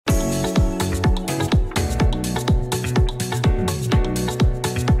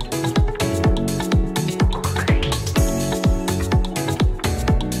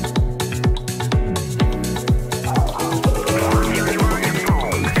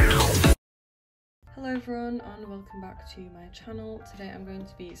everyone and welcome back to my channel. Today I'm going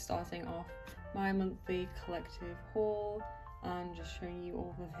to be starting off my monthly collective haul and just showing you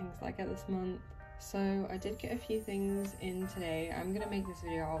all the things that I get this month. So I did get a few things in today. I'm going to make this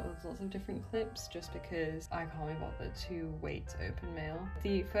video out of lots of different clips just because I can't be bothered to wait to open mail.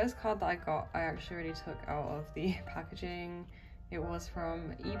 The first card that I got I actually already took out of the packaging. It was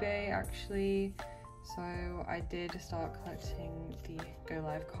from eBay actually. So I did start collecting the Go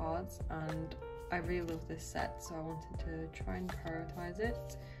Live cards and I really love this set, so I wanted to try and prioritize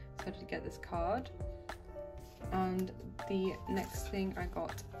it. So I did get this card. And the next thing I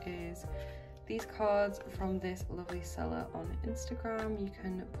got is these cards from this lovely seller on Instagram. You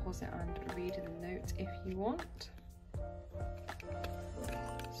can pause it and read the note if you want.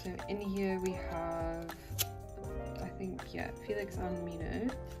 So in here we have, I think, yeah, Felix and Mino,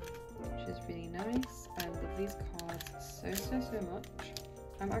 which is really nice. I love these cards so much.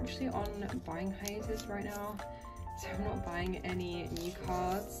 I'm actually on buying hiatus right now, so I'm not buying any new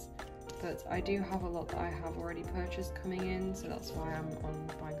cards, but I do have a lot that I have already purchased coming in, so that's why I'm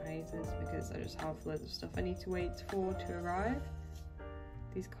on buying hiatus, because I just have loads of stuff I need to wait for to arrive.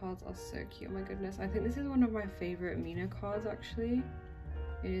 These cards are so cute, oh my goodness. I think this is one of my favourite Mino cards actually.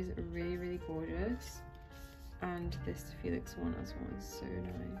 It is really gorgeous. And this Felix one as well is so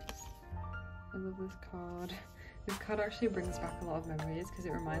nice. I love this card. This card actually brings back a lot of memories because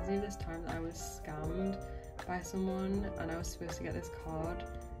it reminds me of this time that I was scammed by someone and I was supposed to get this card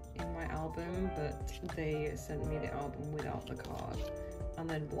in my album, but they sent me the album without the card and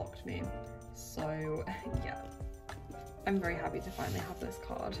then blocked me. So yeah, I'm very happy to finally have this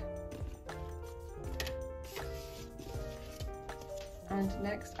card. And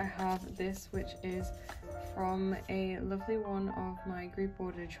next I have this, which is from a lovely one of my group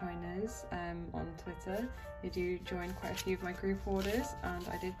order joiners on Twitter. They do join quite a few of my group orders and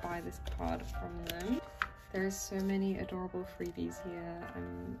I did buy this card from them. There's so many adorable freebies here.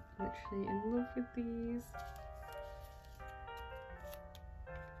 I'm literally in love with these.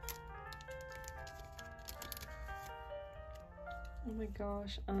 Oh my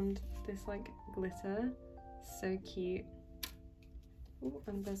gosh, and this like glitter, so cute. Oh,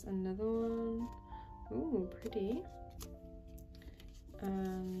 and there's another one. Ooh, pretty.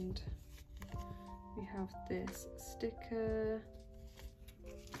 And we have this sticker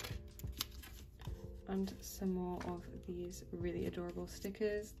and some more of these really adorable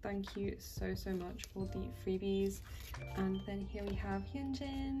stickers. Thank you so much for the freebies. And then here we have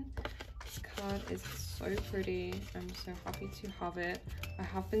Hyunjin. This card is so pretty. I'm so happy to have it. I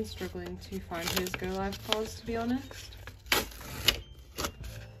have been struggling to find his Go Live cards, to be honest.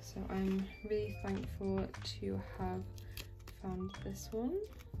 So I'm really thankful to have found this one.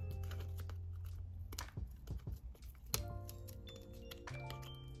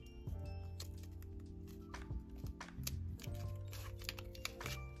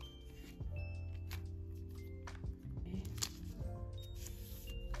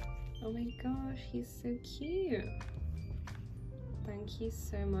 Oh my gosh, he's so cute. Thank you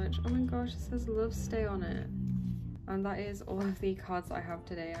so much. Oh my gosh, it says love stay on it. And that is all of the cards that I have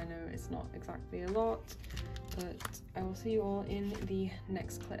today. I know it's not exactly a lot, but I will see you all in the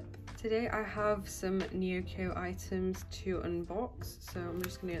next clip. Today I have some Nyoko items to unbox, so I'm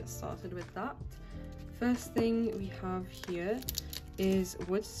just gonna get started with that. First thing we have here is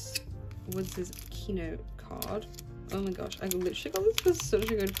Woods' keynote card. Oh my gosh, I literally got this for such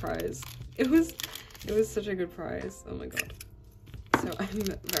a good price. It was such a good price. Oh my god. So I'm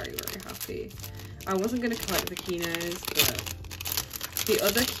very happy. I wasn't going to collect the Kinos, but the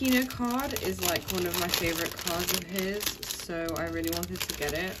other Kino card is like one of my favourite cards of his, so I really wanted to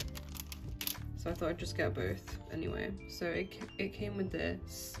get it. So I thought I'd just get both anyway. So it came with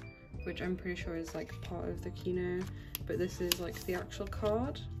this, which I'm pretty sure is like part of the Kino, but this is like the actual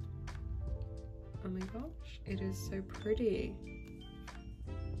card. Oh my gosh, it is so pretty.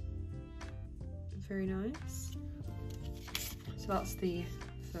 Very nice. So that's the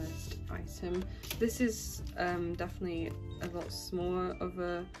first item. This is definitely a lot smaller of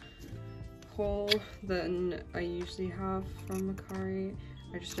a haul than I usually have from Mercari.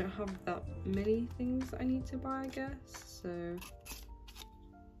 I just don't have that many things I need to buy, I guess, so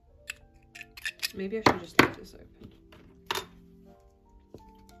maybe I should just leave this open.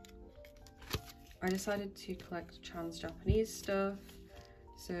 I decided to collect Chan's Japanese stuff.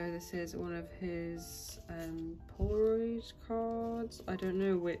 So this is one of his Polaroid cards. I don't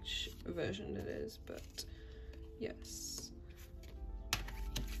know which version it is, but yes.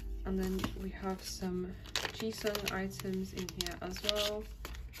 And then we have some Jisung items in here as well.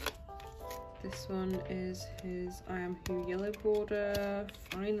 This one is his I Am Who yellow border.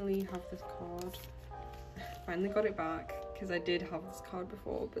 Finally have this card. finally got it back because I did have this card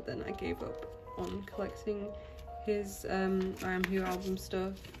before, but then I gave up on collecting his I Am Who album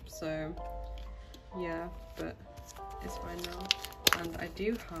stuff, so yeah, but it's fine now. And I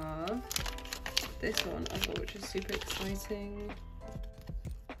do have this one as well, which is super exciting.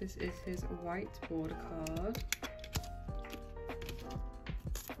 This is his whiteboard card.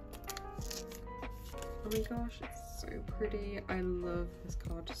 Oh my gosh, it's so pretty. I love this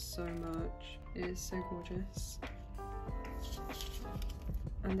card so much. It is so gorgeous.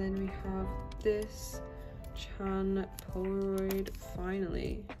 And then we have this Chan Polaroid.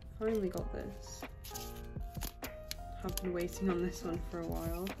 Finally got this. Have been waiting on this one for a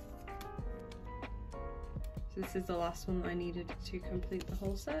while. So this is the last one I needed to complete the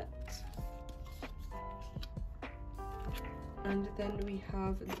whole set. And then we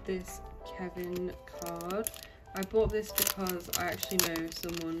have this Kevin card. I bought this because I actually know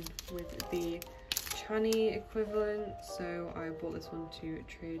someone with the Chani equivalent, so I bought this one to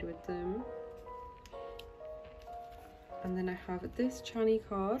trade with them. And then I have this Chani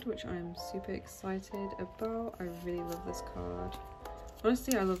card, which I'm super excited about. I really love this card.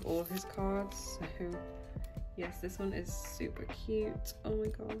 Honestly, I love all of his cards, so yes, this one is super cute. Oh my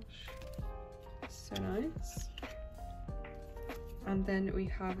gosh, so nice. And then we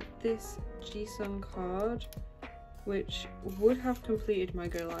have this Jisung card, which would have completed my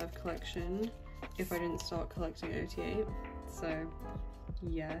Go Live collection if I didn't start collecting OT8, so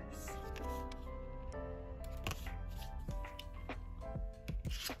yes.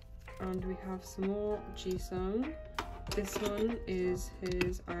 And we have some more Jisung. This one is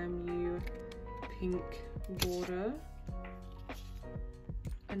his I'm You pink border.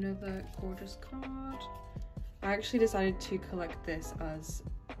 Another gorgeous card. I actually decided to collect this as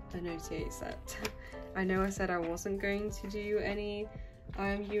an OT8 set. I know I said I wasn't going to do any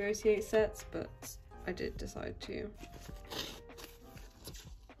IMU OT8 sets, but I did decide to.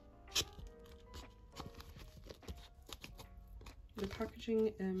 The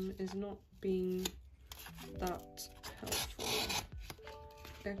packaging is not being that helpful.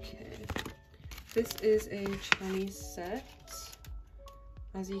 Okay, this is a Chinese set.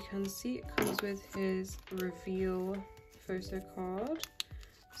 As you can see, it comes with his reveal photo card.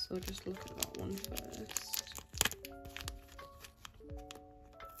 So just look at that one first.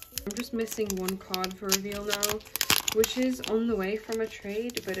 I'm just missing one card for reveal now, which is on the way from a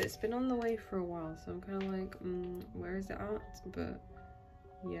trade, but it's been on the way for a while, so I'm kind of like, where is it at? But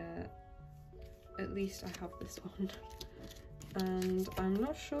yeah, at least I have this one. And I'm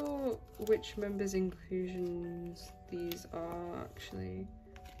not sure which members' inclusions these are actually.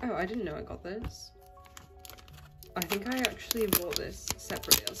 Oh, I didn't know I got this. I think I actually bought this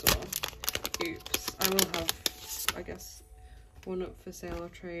separately as well. Oops. I will have, I guess, one up for sale or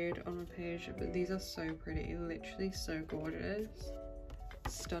trade on my page, but these are so pretty, literally so gorgeous.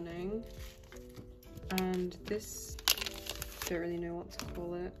 Stunning. And this, don't really know what to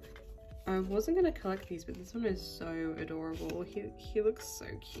call it. I wasn't gonna collect these, but this one is so adorable. He looks so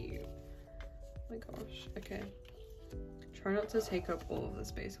cute. Oh my gosh. Okay. Try not to take up all of the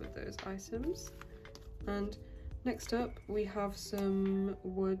space with those items. And next up, we have some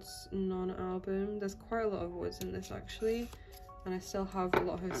Woods non-album. There's quite a lot of Woods in this actually, and I still have a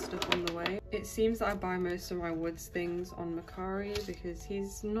lot of his stuff on the way. It seems that I buy most of my Woods things on Mercari because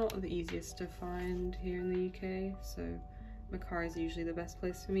he's not the easiest to find here in the UK, so Mercari is usually the best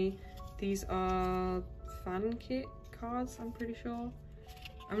place for me. These are fan kit cards, I'm pretty sure.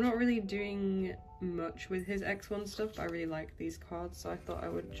 I'm not really doing much with his X1 stuff, but I really like these cards, so I thought I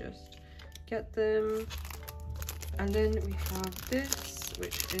would just get them. And then we have this,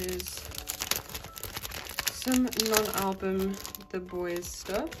 which is some non-album The Boys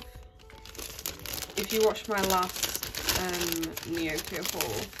stuff. If you watched my last Neoko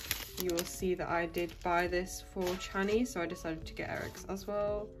haul, you will see that I did buy this for Chani, so I decided to get Eric's as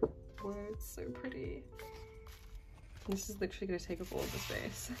well. Whoa, it's so pretty. This is literally going to take up all of the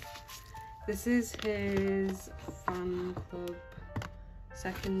space. This is his fan club,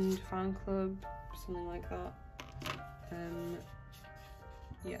 second fan club, something like that.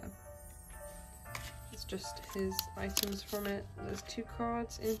 Yeah, it's just his items from it. There's 2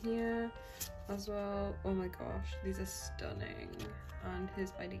 cards in here as well. Oh my gosh, these are stunning. And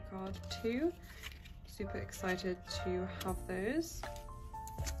his ID card too. Super excited to have those.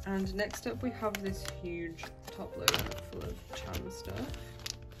 And next up we have this huge top load full of Chan stuff.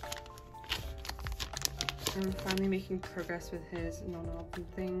 I'm finally making progress with his non-album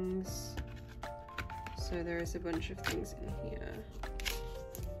things. So there is a bunch of things in here.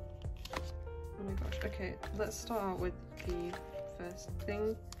 Oh my gosh, okay, let's start out with the first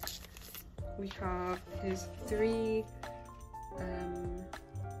thing. we have his 3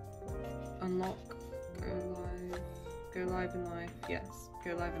 unlock, go live in life, yes,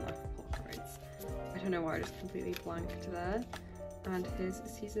 go live in life photocards. I don't know why I just completely blanked there. And his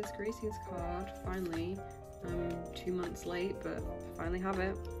season's greetings card, finally. 2 months late, but finally have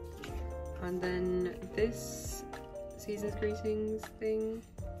it. And then this season's greetings thing.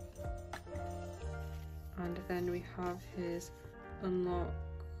 And then we have his unlock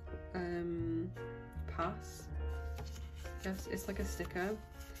pass. Yes, it's like a sticker.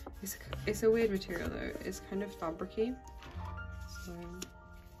 It's a weird material though. It's kind of fabricy. So,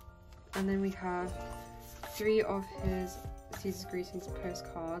 and then we have 3 of his season's greetings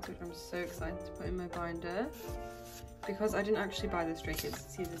postcards, which I'm so excited to put in my binder, because I didn't actually buy the Stray Kids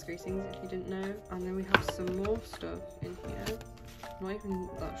season's greetings, if you didn't know. And then we have some more stuff in here. I'm not even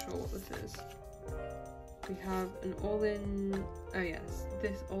that sure what this is. We have an all-in, oh yes,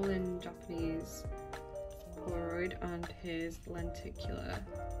 this all-in Japanese Polaroid and his lenticular,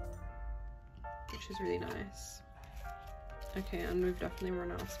 which is really nice. Okay, and we've definitely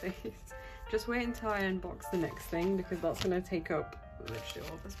run out of space. Just wait until I unbox the next thing, because that's going to take up literally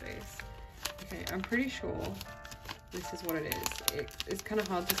all the space. Okay, I'm pretty sure this is what it is. It's kind of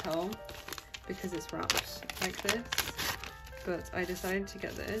hard to tell because it's wrapped like this, but I decided to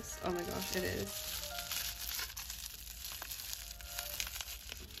get this. Oh my gosh, it is.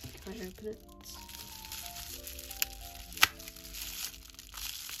 Can I open it?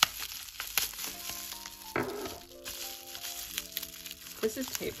 This is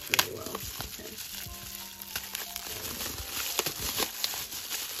taped really well. Okay.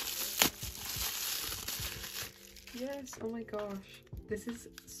 Yes, oh my gosh. This is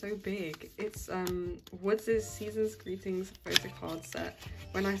so big. It's Woods' Season's Greetings photo card set.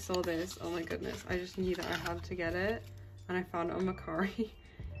 When I saw this, oh my goodness, I just knew that I had to get it. And I found it on Mercari.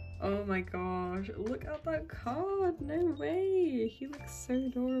 Oh my gosh, look at that card. No way. He looks so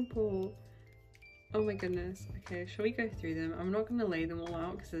adorable. Oh my goodness. Okay, shall we go through them? I'm not going to lay them all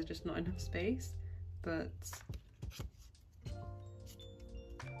out because there's just not enough space, but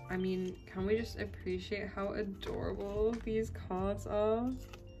I mean, can we just appreciate how adorable these cards are?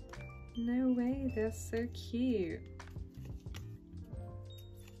 No way, they're so cute.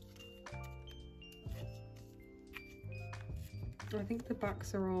 I think the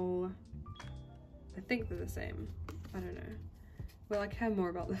backs are all, I think they're the same. I don't know. Well, I care more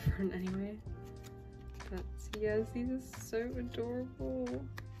about the front anyway. But yes, these are so adorable.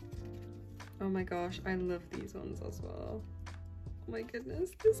 Oh my gosh, I love these ones as well. Oh my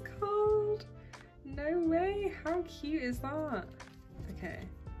goodness, this card. No way, how cute is that? Okay,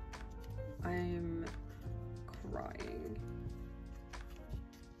 I'm crying.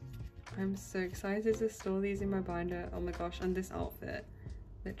 I'm so excited to store these in my binder. Oh my gosh, and this outfit,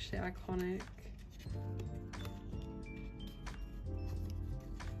 literally iconic.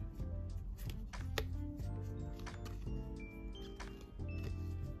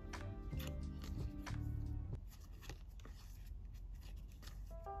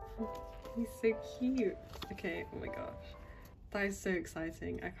 He's so cute. Okay, oh my gosh. That is so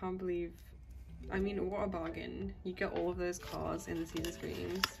exciting. I can't believe, I mean, what a bargain. You get all of those cards in the season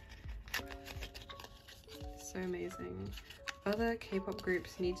screens. So amazing. Other K-pop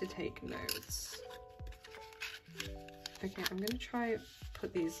groups need to take notes. Okay, I'm gonna try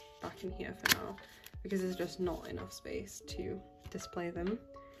put these back in here for now because there's just not enough space to display them.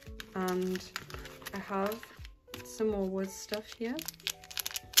 And I have some more wood stuff here.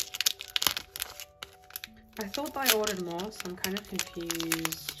 I thought that I ordered more, so I'm kind of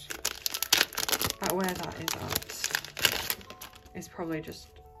confused at where that is at. It's probably just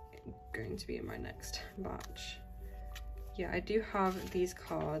going to be in my next batch. Yeah, I do have these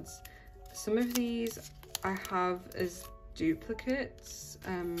cards. Some of these I have as duplicates.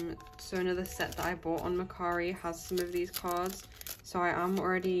 So another set that I bought on Mercari has some of these cards. So I am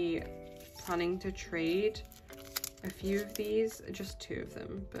already planning to trade a few of these, just 2 of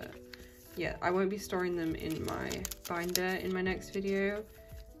them, but yeah, I won't be storing them in my binder in my next video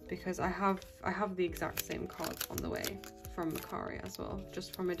because I have the exact same cards on the way from Mercari as well,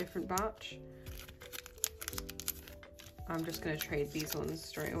 just from a different batch. I'm just going to trade these ones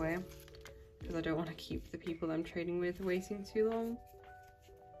straight away because I don't want to keep the people I'm trading with waiting too long.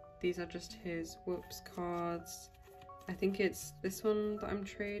 These are just his Whoops cards. I think it's this one that I'm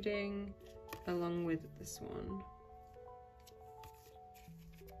trading along with this one.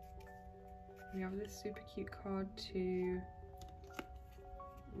 We have this super cute card too.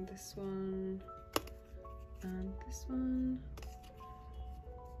 This one and this one.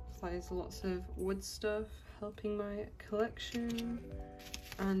 So there's lots of wood stuff helping my collection.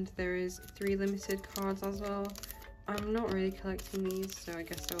 and there is 3 limited cards as well. I'm not really collecting these, so I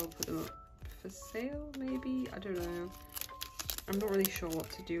guess I will put them up for sale maybe. I don't know. I'm not really sure what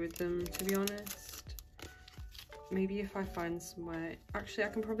to do with them, to be honest. Maybe if I find somewhere, actually I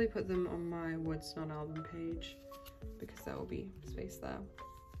can probably put them on my Woods non-album page because there will be space there.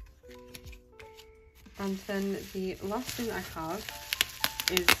 And then the last thing I have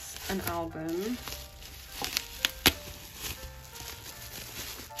is an album.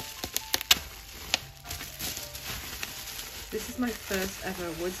 This is my first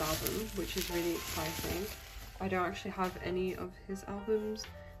ever Woods album, which is really exciting. I don't actually have any of his albums.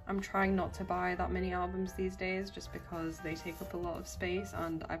 I'm trying not to buy that many albums these days just because they take up a lot of space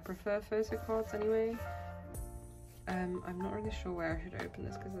and I prefer photo cards anyway. I'm not really sure where I should open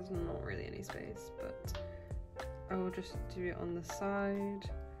this because there's not really any space, but I will just do it on the side.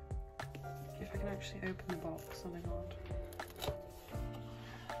 If I can actually open the box, oh my god.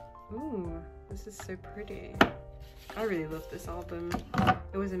 Ooh, this is so pretty. I really love this album.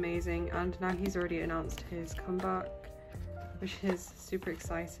 It was amazing, and now he's already announced his comeback, which is super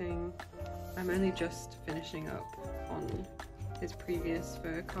exciting. I'm only just finishing up on his previous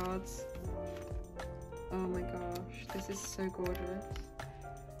photo cards. Oh my gosh, this is so gorgeous.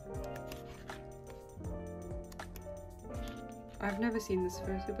 I've never seen this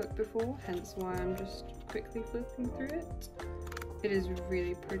photo book before, hence why I'm just quickly flipping through it. It is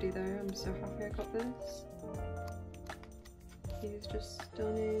really pretty though, I'm so happy I got this. He is just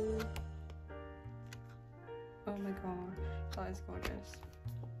stunning. Oh my gosh, that is gorgeous.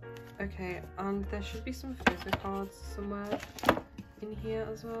 Okay, and there should be some photo cards somewhere in here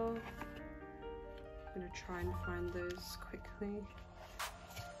as well. I'm gonna try and find those quickly.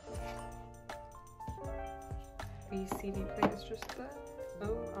 The CD player is just there.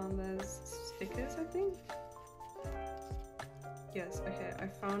 Oh, and there's stickers, I think. Yes, okay, I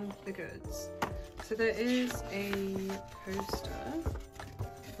found the goods. So there is a poster.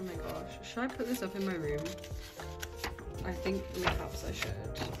 Oh my gosh, should I put this up in my room? I think perhaps I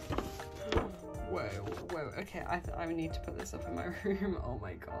should. Whoa, whoa, okay, I need to put this up in my room. Oh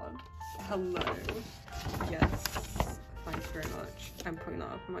my god. Hello. Yes, thank you very much. I'm putting that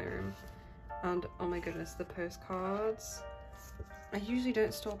up in my room. And oh my goodness, the postcards. I usually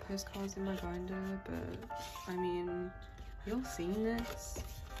don't store postcards in my binder, but I mean, you'll seen this.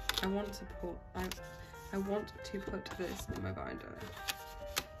 I want to put this in my binder.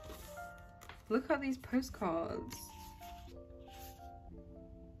 Look at these postcards.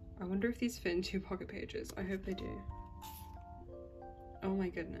 I wonder if these fit in 2 pocket pages. I hope they do. Oh my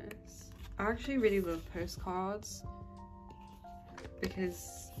goodness. I actually really love postcards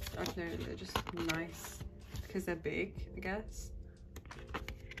because, I don't know, they're just nice because they're big, I guess.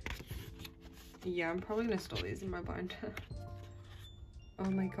 Yeah, I'm probably gonna store these in my binder.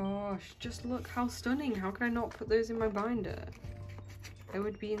 Oh my gosh, just look how stunning. How can I not put those in my binder? It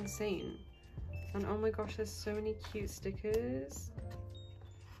would be insane. And oh my gosh, there's so many cute stickers.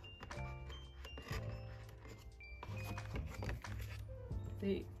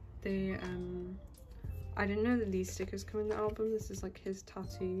 I didn't know that these stickers come in the album. This is like his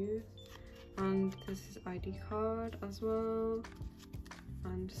tattoo, and this is ID card as well,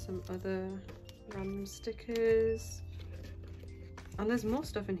 and some other random stickers. And there's more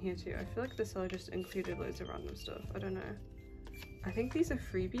stuff in here too. I feel like the seller just included loads of random stuff. I don't know. I think these are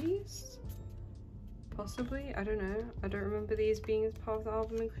freebies, possibly. I don't know. I don't remember these being as part of the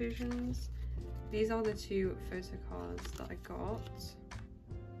album inclusions. These are the 2 photo cards that I got.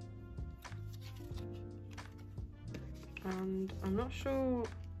 And I'm not sure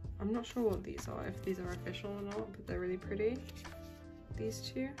what these are, if these are official or not, but they're really pretty, these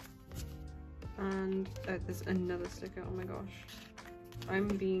 2. And there's another sticker. Oh my gosh, I'm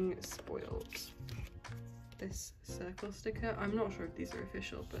being spoiled. This circle sticker, I'm not sure if these are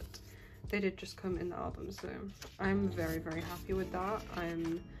official, but they did just come in the album, so I'm very, very happy with that.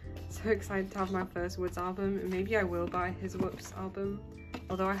 I'm so excited to have my first Woods album. Maybe I will buy his Whoops album,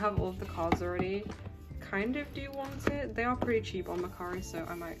 although I have all of the cards already. Kind of do want it. They are pretty cheap on Mercari, so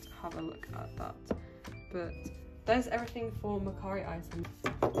I might have a look at that. But there's everything for Mercari items.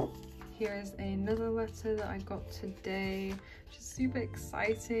 Here is another letter that I got today, which is super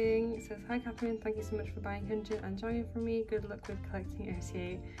exciting. It says, "Hi Catherine, thank you so much for buying 100 and joining from me. Good luck with collecting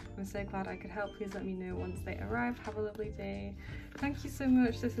OTA. I'm so glad I could help. Please let me know once they arrive. Have a lovely day." Thank you so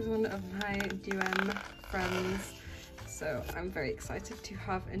much. This is one of my DUM friends. So I'm very excited to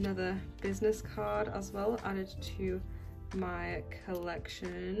have another business card as well added to my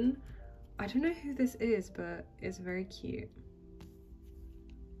collection. I don't know who this is, but it's very cute.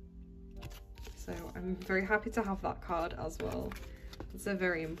 So I'm very happy to have that card as well. It's a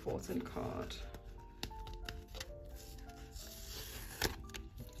very important card.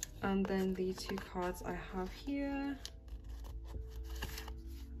 And then the two cards I have here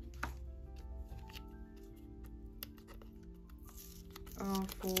are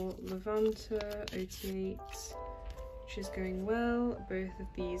for Levanta 88, which is going well. Both of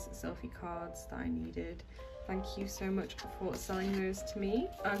these selfie cards that I needed. Thank you so much for selling those to me.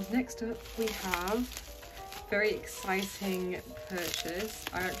 And next up we have very exciting purchase.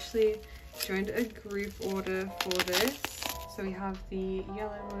 I actually joined a group order for this. So we have the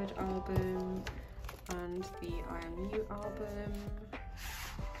Yellowwood album and the I Am You album.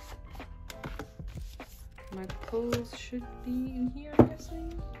 My pulls should be in here, I'm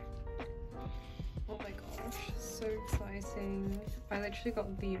guessing. Oh my gosh, so exciting. I literally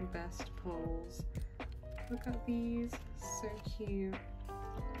got the best pulls. Look at these, so cute.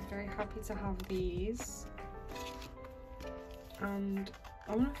 I'm very happy to have these. And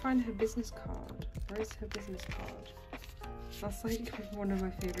I want to find her business card. Where is her business card? That's like one of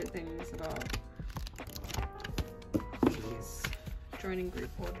my favourite things about these joining group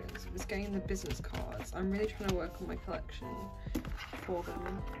orders, is getting the business cards. I'm really trying to work on my collection for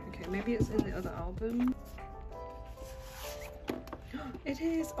them. Okay, maybe it's in the other album. It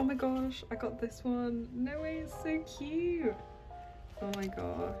is! Oh my gosh, I got this one. No way, it's so cute. Oh my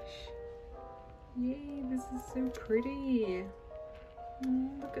gosh. Yay, this is so pretty.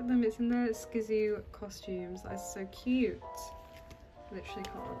 Look at them, it's in their Skizzy costumes. That's so cute. Literally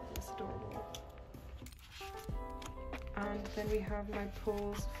can't, it's adorable. And then we have my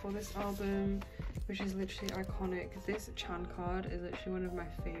pulls for this album, which is literally iconic. This Chan card is literally one of my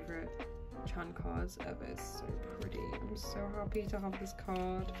favourite Chan cards ever. It's so pretty. I'm so happy to have this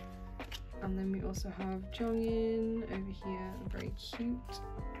card. And then we also have Jongin over here, very cute.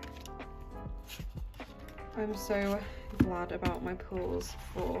 I'm so glad about my pulls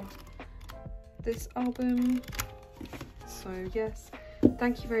for this album. So yes,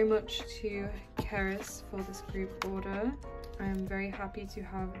 thank you very much to Keris for this group order. I am very happy to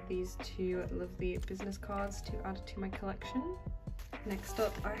have these two lovely business cards to add to my collection. Next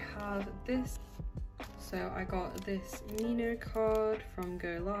up I have this. So I got this Nino card from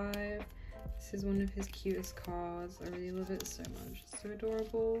Go Live. This is one of his cutest cards. I really love it so much. It's so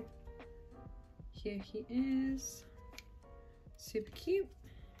adorable. Here he is. Super cute.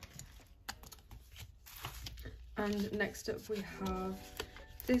 And next up we have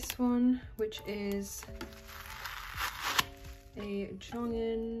this one, which is a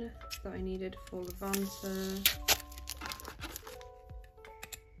Jongin that I needed for Levanta.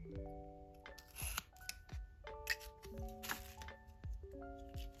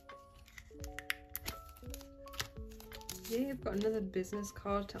 Yeah, I've got another business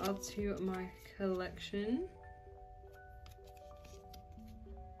card to add to my collection.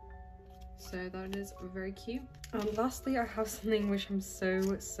 So that is very cute. And lastly, I have something which I'm so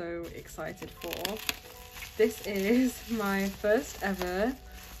excited for. This is my first ever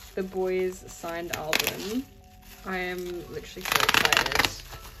The Boys signed album. I am literally so excited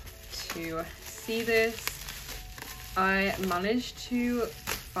to see this. I managed to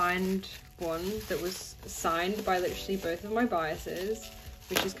find one that was signed by literally both of my biases,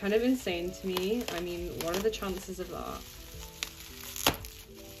 which is kind of insane to me. I mean, what are the chances of that?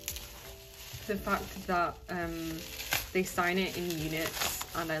 The fact that they sign it in units,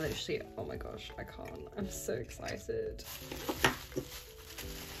 and I literally, oh my gosh, I can't. I'm so excited.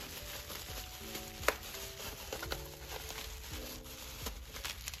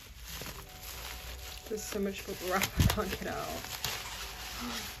 There's so much wrap I can't get out.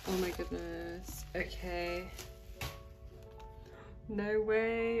 Oh my goodness. Okay. No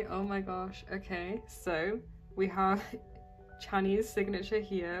way. Oh my gosh. Okay, so we have Chanye's signature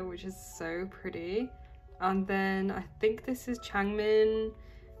here, which is so pretty. And then I think this is Changmin,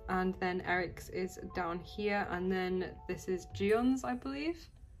 and then Eric's is down here, and then this is Jeon's, I believe.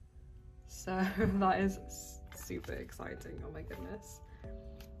 So that is super exciting. Oh my goodness.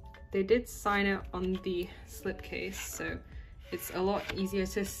 They did sign it on the slipcase, so it's a lot easier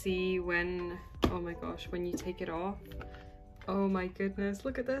to see when, oh my gosh, when you take it off. Oh my goodness,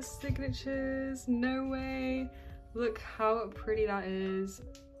 look at their signatures. No way. Look how pretty that is.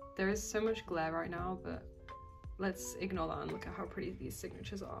 There is so much glare right now, but let's ignore that and look at how pretty these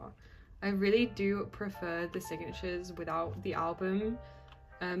signatures are. I really do prefer the signatures without the album,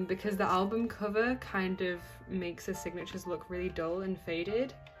 because the album cover kind of makes the signatures look really dull and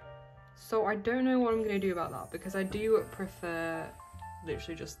faded. So I don't know what I'm gonna do about that, because I do prefer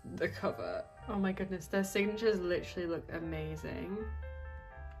literally just the cover. Oh my goodness, their signatures literally look amazing.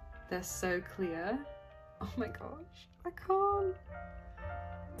 They're so clear. Oh my gosh. I can't.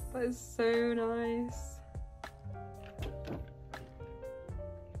 That is so nice.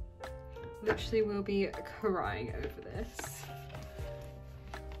 Literally will be crying over this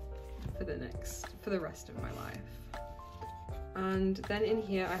for the rest of my life. And then in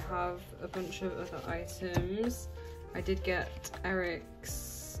here I have a bunch of other items. I did get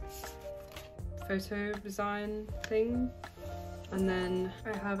Eric's photo design thing. And then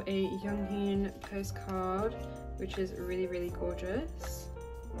I have a Younghoon postcard, which is really, really gorgeous.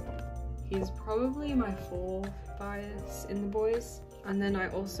 He's probably my 4th bias in the boys. And then I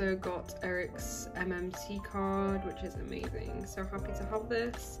also got Eric's MMT card, which is amazing. So happy to have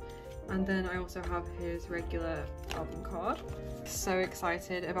this. And then I also have his regular album card. So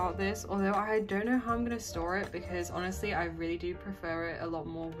excited about this, although I don't know how I'm gonna store it, because honestly I really do prefer it a lot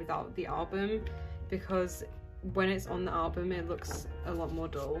more without the album, because when it's on the album it looks a lot more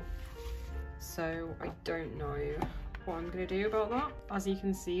dull. So I don't know what I'm gonna do about that. As you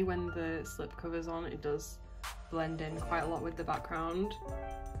can see, when the slip cover's on, it does blend in quite a lot with the background,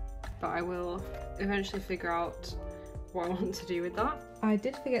 but I will eventually figure out what I want to do with that. I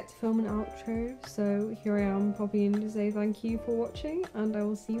did forget to film an outro, so here I am popping in to say thank you for watching, and I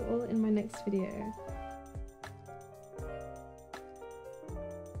will see you all in my next video.